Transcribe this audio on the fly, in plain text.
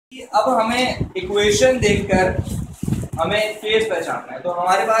अब हमें इक्वेशन देखकर हमें केस पहचानना है। तो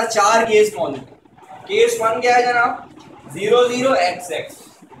हमारे पास 4 केस मौजूद है। केस 1 क्या है जनाब? 0 0 x x।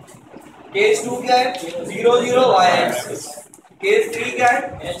 केस 2 क्या है? 0 0 y एक्सिस। केस 3 क्या है?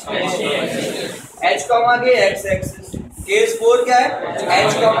 h के x एक्सिस। केस 4 क्या है?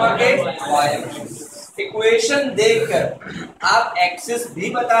 h के y एक्सिस। इक्वेशन देखकर आप एक्सिस भी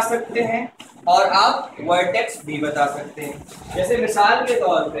बता सकते हैं और आप वर्टेक्स भी बता सकते हैं। जैसे मिसाल के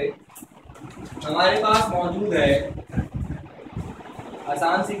तौर पे हमारे पास मौजूद है,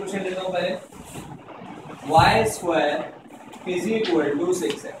 आसान सी क्वेश्चन लेता हूं पहले, y² =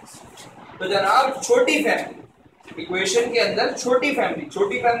 6x। तो जनाब छोटी फैमिली, इक्वेशन के अंदर छोटी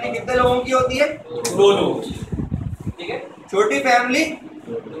फैमिली कितने लोगों की होती है? 2 लोगों की। ठीक है, छोटी फैमिली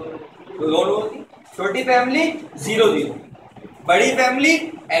 2 लोगों की, छोटी फैमिली 0 0, बड़ी फैमिली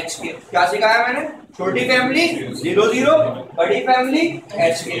h के। क्या सिखाया मैंने? छोटी फैमिली 0 0, बड़ी फैमिली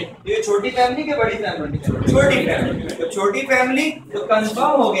h के। ये छोटी फैमिली के बड़ी फैमिली? छोटी फैमिली। तो छोटी फैमिली तो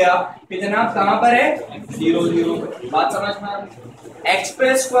कंफर्म हो गया कि जनाब कहां पर है? 0 0। बात समझ में आ रही? x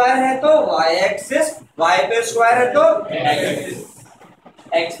पे स्क्वायर है तो y एक्सिस, y पे स्क्वायर है तो x एक्सिस।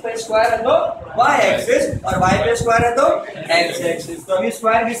 x पे स्क्वायर है तो y एक्सिस और y पे स्क्वायर है तो x एक्सिस। तो अभी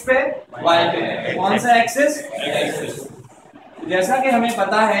स्क्वायर किस पे? y पे। कौन सा एक्सिस? एक्सिस। जैसा कि हमें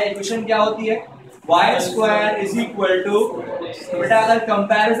पता है इक्वेशन क्या होती है? y² = बेटा अगर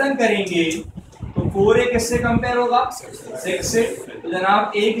कंपैरिजन करेंगे तो 4a किससे कंपेयर होगा? 6 से। तो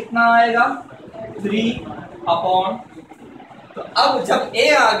जनाब a कितना आएगा? 3/। तो अब जब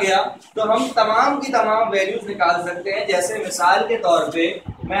a आ गया तो हम तमाम की तमाम वैल्यूज निकाल सकते हैं। जैसे मिसाल के तौर पे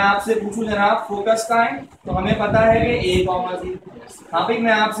मैं आपसे पूछूं जनाब फोकस कहाँ है, तो हमें पता है कि a, 0। हाँ भाई,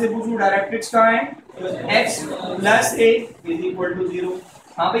 मैं आपसे पूछूं डायरेक्ट्रिक्स कहाँ है, तो x + a = 0।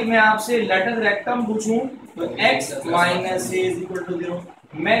 हाँ भाई, मैं आपसे लेटस रेक्टम पूछूं तो x - a = 0।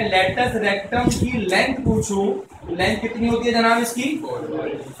 मैं लेटस रेक्टम की लेंथ पूछूं तो लेंथ कितनी होती है जनाब इसकी?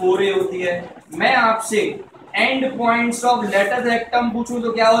 4a होती है। मैं आपसे and points of latus rectum पूछूं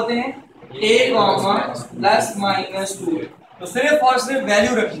तो क्या होते हैं? a, ±2। तो सिर्फ और सिर्फ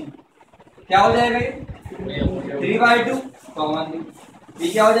वैल्यू रखनी, क्या हो जाएगा ये? 3/2, ये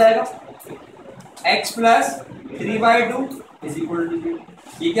क्या हो जाएगा? x + 3/2 = 0।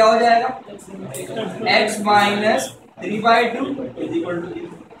 ये क्या हो जाएगा? x - 3/2 = 0।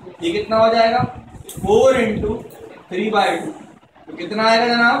 ये कितना हो जाएगा? 4 × 3/2। तो कितना आएगा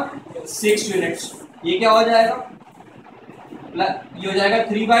जनाब? 6 यूनिट्स। ये क्या हो जाएगा? ये हो जाएगा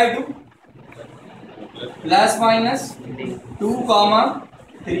 3/2 ± 2,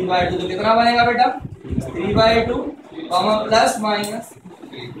 3/2। तो कितना बनेगा बेटा? 3/2 ± 3।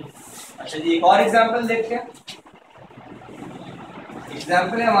 अच्छा जी, एक और एग्जांपल देखते हैं।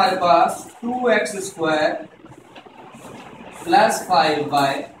 एग्जांपल है हमारे पास 2x² +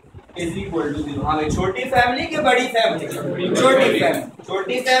 5y = 0। हाँ भाई, छोटी फैमिली के बड़ी फैमिली?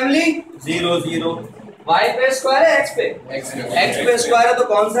 छोटी फैमिली 0 0। y पे स्क्वायर है x पे? x पे स्क्वायर है तो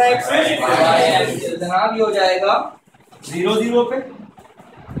कौन सा एक्सिस? y axis. जनाब ये हो जाएगा 0 0 पे,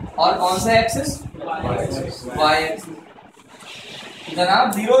 और कौन सा एक्सिस? y axis.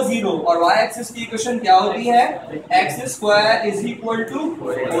 जनाब 0 0 और y एक्सिस की इक्वेशन क्या होती है? x² =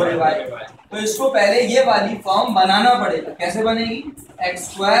 4y। तो इसको पहले ये वाली फॉर्म बनाना पड़ेगा। कैसे बनेगी?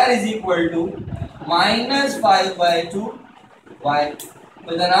 x² = -5/2y।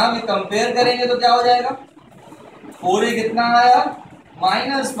 तो जनाब ये कंपेयर करेंगे तो क्या हो जाएगा? 4a कितना आया?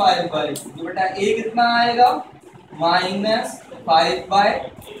 -5/2। तो बेटा a कितना आएगा?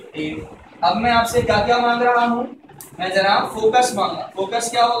 -5/8। अब मैं आपसे क्या क्या मांग रहा हूं? मैं जनाब फोकस मांगा। फोकस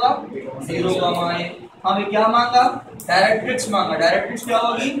क्या होगा? 0, a। हमें क्या मांगा? डायरेक्ट्रिक्स मांगा। डायरेक्ट्रिक्स क्या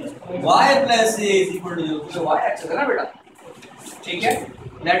होगी? y + a = 0। तो y एक्सिस है ना बेटा? ठीक है।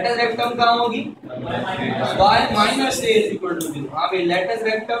 लेटस रेक्टम कहाँ होगी? y - a = 0। हाँ भाई, लेटस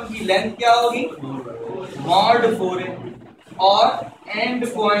रेक्टम की लेंथ क्या होगी? mod 4a। और and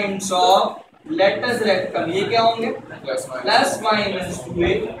points of latus rectum ये क्या होंगे? ±2a,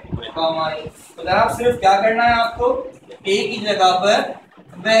 a। तो जनाब सिर्फ क्या करना है आपको? a की जगह पर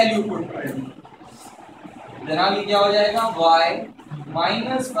वैल्यू पुट करनी। जनाब ये क्या हो जाएगा? y -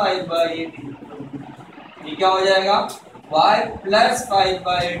 5/8। ये क्या हो जाएगा? y +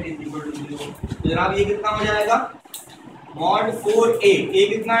 5/8 = 0। तो जनाब ये कितना हो जाएगा? mod 4a। a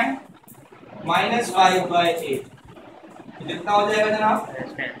कितना है? -5/8। कितना हो जाएगा जनाब?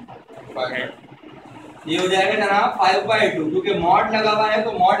 ये हो जाएगा जनाब 5/2, क्योंकि मॉड लगा हुआ है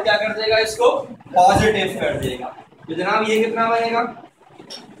तो मॉड क्या कर देगा? इसको पॉजिटिव कर देगा। तो जनाब ये कितना बनेगा?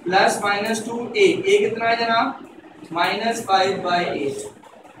 +-2a। a कितना है जनाब? -5/8।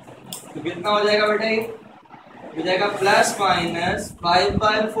 तो कितना हो जाएगा बेटा? ये हो जाएगा प्लस माइनस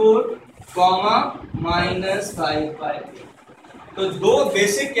 5/4 कॉमा माइनस 5/8। तो दो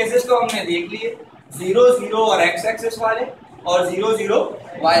बेसिक केसेस तो हमने देख लिए, 0 0 और x एक्सिस वाले और 0 0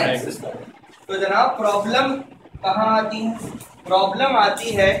 y एक्सिस वाले। तो जनाब प्रॉब्लम कहाँ आती है? प्रॉब्लम आती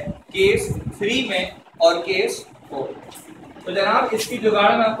है केस 3 में और केस 4। तो जनाब इसकी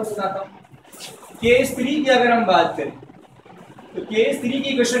जुगाड़ मैं आपको सुनाता हूँ। केस 3 की अगर हम बात करें तो केस 3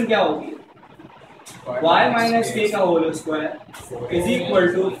 की क्वेश्चन क्या होगी? y माइनस के का whole square is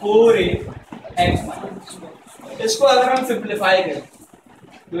equal to 4ax minus. इसको अगर हम सिंप्लीफाई करें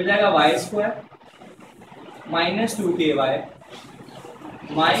तो हो जाएगा Y square minus 2ky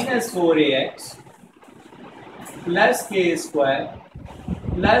minus 4ax plus के square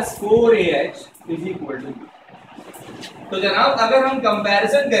plus 4ax is equal to. तो जनाब अगर हम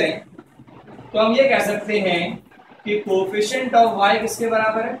कंपैरिजन करें तो हम ये कह सकते हैं कि कोफिशिएंट ऑफ y किसके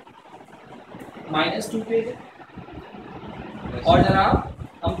बराबर है? -2k। और जनाब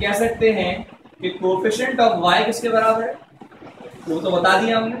हम कह सकते हैं कि कोफिशिएंट ऑफ y किसके बराबर है? वो तो बता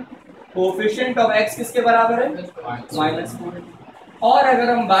दिया हमने। कोफिशिएंट ऑफ x किसके बराबर है? -4। और अगर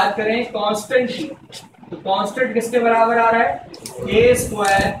हम बात करें कांस्टेंट की तो कांस्टेंट किसके बराबर आ रहा है? a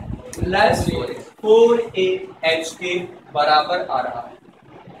स्क्वायर प्लस 4ax के बराबर आ रहा है।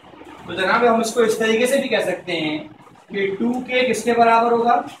 तो जनाब हम इसको इस तरीके से भी कह सकते हैं कि 2k किसके बराबर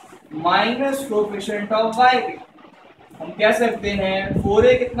होगा? माइनस कोफिशिएंट ऑफ y के। हम कह सकते हैं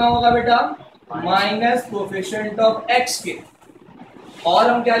 4a कितना होगा बेटा? माइनस कोफिशिएंट ऑफ x के। और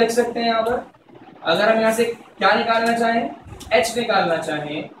हम क्या लिख सकते हैं यहाँ पर? अगर हम यहाँ से क्या निकालना चाहें? h निकालना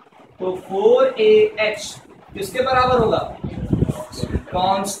चाहें तो 4ah किसके बराबर होगा?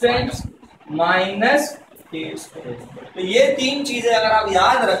 Constant minus k square. तो ये तीन चीजें अगर आप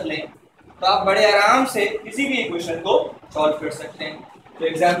याद रख लें तो आप बड़े आराम से किसी भी इक्वेशन को सॉल्व कर सकते हैं। तो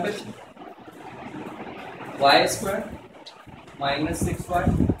example y square minus 6y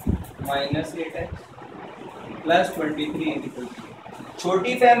minus 8x plus 23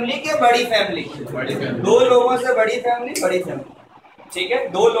 छोटी फैमिली के बड़ी फैमिली? दो लोगों से बड़ी फैमिली। ठीक है,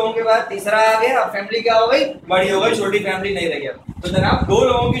 दो लोगों के बाद तीसरा आ गया, अब फैमिली क्या हो गई? बड़ी हो गई, छोटी फैमिली नहीं रही। तो जनाब दो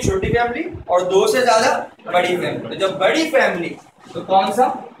लोगों की छोटी फैमिली और दो से ज्यादा बड़ी फैमिली। तो जब बड़ी फैमिली तो कौन सा?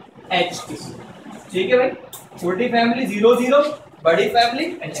 h की। ठीक है भाई, छोटी फैमिली 0 0, बड़ी फैमिली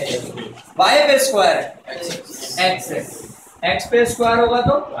y पे स्क्वायर है x पे स्क्वायर होगा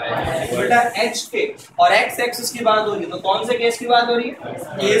तो बेटा h के, और x एक्सिस की बात हो रही है तो कौन से केस की बात हो रही है?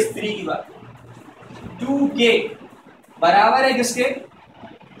 केस 3 की बात। 2k बराबर है किसके?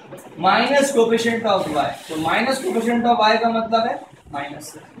 Minus coefficient of y। तो माइनस कोफिशिएंट ऑफ y का मतलब है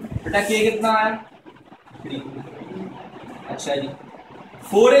माइनस। बेटा k कितना आया? 3। अच्छा जी,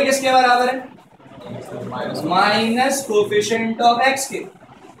 4a किसके बराबर है? माइनस कोफिशिएंट ऑफ x के।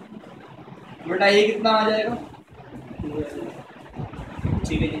 बेटा ये कितना आ जाएगा?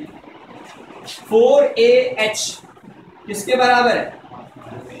 ठीक है जी। 4ah किसके बराबर है?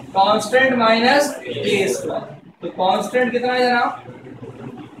 Constant minus k square. तो कांस्टेंट कितना है जनाब?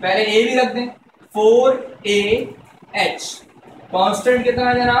 पहले a भी रख दें। 4ah कांस्टेंट कितना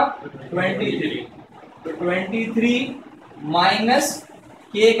है जनाब? 23। तो 23 माइनस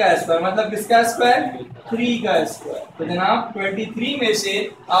k का स्क्वायर मतलब किसका स्क्वायर? 3 का स्क्वायर। तो जनाब 23 में से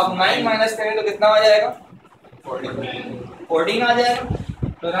आप 9 माइनस करें तो कितना आ जाएगा? 14 आ जाएगा।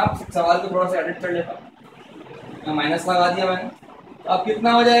 तो जनाब सवाल को थोड़ा सा एडिट कर लेता हूँ, माइनस लगा दिया मैंने। तो अब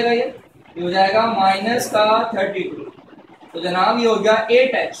कितना हो जाएगा? ये हो जाएगा माइनस का 32। तो जनाब ये हो गया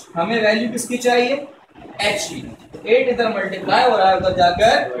 8h। हमें वैल्यू किसकी चाहिए? h की। 8 इधर मल्टीप्लाई हो रहा है, उधर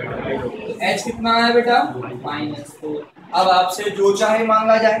जाकर h कितना है बेटा? -4। अब आपसे जो चाहे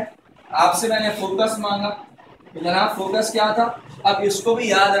मांगा जाए। आपसे मैंने फोकस मांगा, तो जनाब फोकस क्या था? अब इसको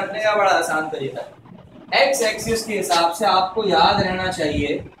भी याद रखने का बड़ा आसान तरीका है। x एक्सिस के हिसाब से आपको याद रहना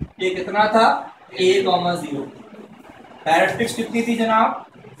चाहिए कि कितना था? a, 0। कैरेक्टरिस्टिक्स कितनी थी जनाब?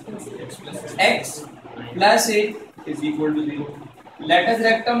 x plus a is equal to 0। Latus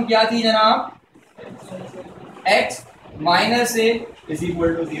rectum क्या थी जनाब? x minus a is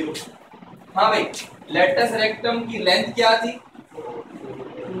equal to 0। हाँ भाई, लेटस रेक्टम की लेंथ क्या थी?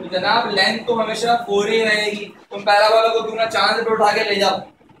 तो जनाब लेंथ तो हमेशा 4a रहेगी। तुम पैराबोला को क्यों ना चांद पे उठा के ले जाओ,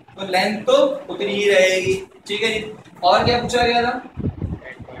 तो लेंथ तो उतनी ही रहेगी। ठीक है जी। और क्या पूछा गया था?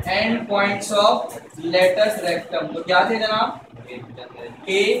 And points of latus rectum. तो क्या थे जनाब?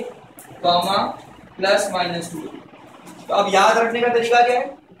 a, plus -2। तो अब याद रखने का तरीका क्या है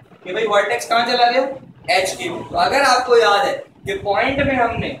कि भाई वर्टेक्स कहाँ चला गया? h के। तो अगर आपको याद है कि पॉइंट में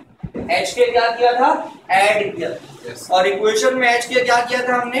हमने h के क्या किया था? ऐड किया। और इक्वेशन में h के क्या किया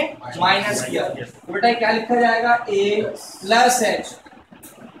था? हमने माइनस किया। तो बेटा क्या लिखा जाएगा? a plus h।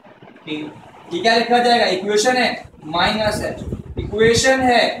 ये क्या लिखा जाएगा, इक्वेशन है माइनस एच, इक्वेशन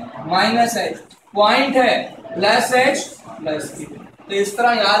है माइनस एच, पॉइंट है प्लस एच प्लस के। तो इस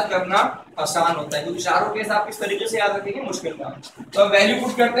तरह याद करना आसान होता है, क्योंकि चारों केस आप किस तरीके से याद रखेंगे मुश्किल काम। तो अब वैल्यू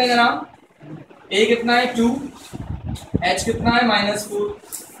पुट करते हैं जनाब, ए कितना है 2, एच कितना है -4,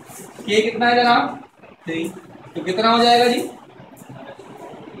 के कितना है जनाब 3, तो कितना हो जाएगा जी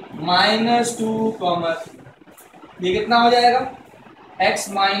 -2, ये कितना हो जाएगा x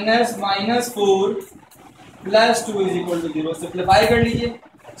 -4 plus 2 is equal to 0। Simplify कर लीजिए,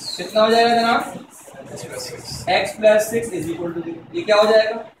 कितना हो जाएगा जनाब x plus 6 is equal to 0। ये क्या हो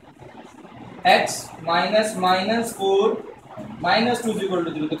जाएगा x -4 -2 इज इक्वल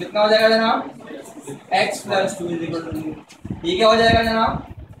टू 0, तो कितना हो जाएगा जनाब x plus 2 is equal to 0। ये क्या हो जाएगा जनाब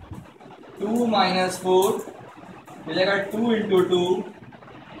 2 - 4 हो जाएगा 2 × 2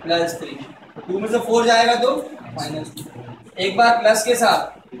 प्लस 3, 2 में से 4 जाएगा तो -2, एक बार प्लस के साथ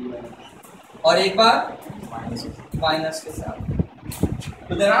और एक बार माइनस के साथ।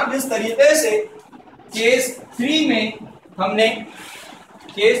 तो जनाब जिस तरीके से केस 3 में हमने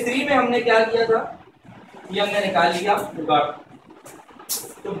क्या किया था, ये हमने निकाल लिया जुगाड़,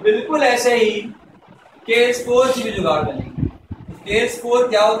 तो बिल्कुल ऐसे ही केस 4 की भी जुगाड़ बनेगी। केस 4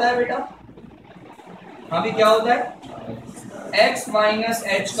 क्या होता है बेटा, हाँ भी क्या होता है x माइनस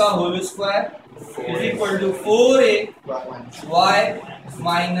एच का whole square is equal to 4ay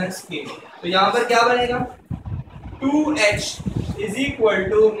minus के। तो यहाँ पर क्या बनेगा 2h is equal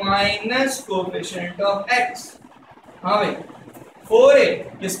to minus coefficient of x। हाँ भाई 4a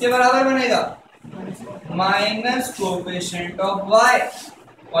किसके बराबर बनेगा माइनस कोफिशिएंट ऑफ y,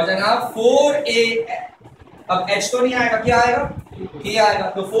 और जनाब 4a अब h तो नहीं आएगा, क्या आएगा k आएगा,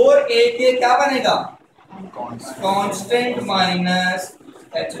 तो 4a के क्या बनेगा कांस्टेंट माइनस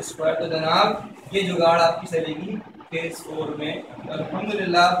एच स्क्वायर। तो जनाब ये जुगाड़ आपकी चलेगी केस 4 में।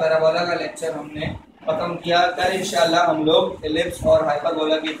 अल्हम्दुलिल्लाह पैराबोला का लेक्चर हमने खत्म किया। कल इंशाल्लाह हम लोग एलिप्स और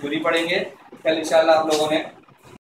हाइपरबोला की थ्योरी पढ़ेंगे। कल इंशाल्लाह आप लोगों ने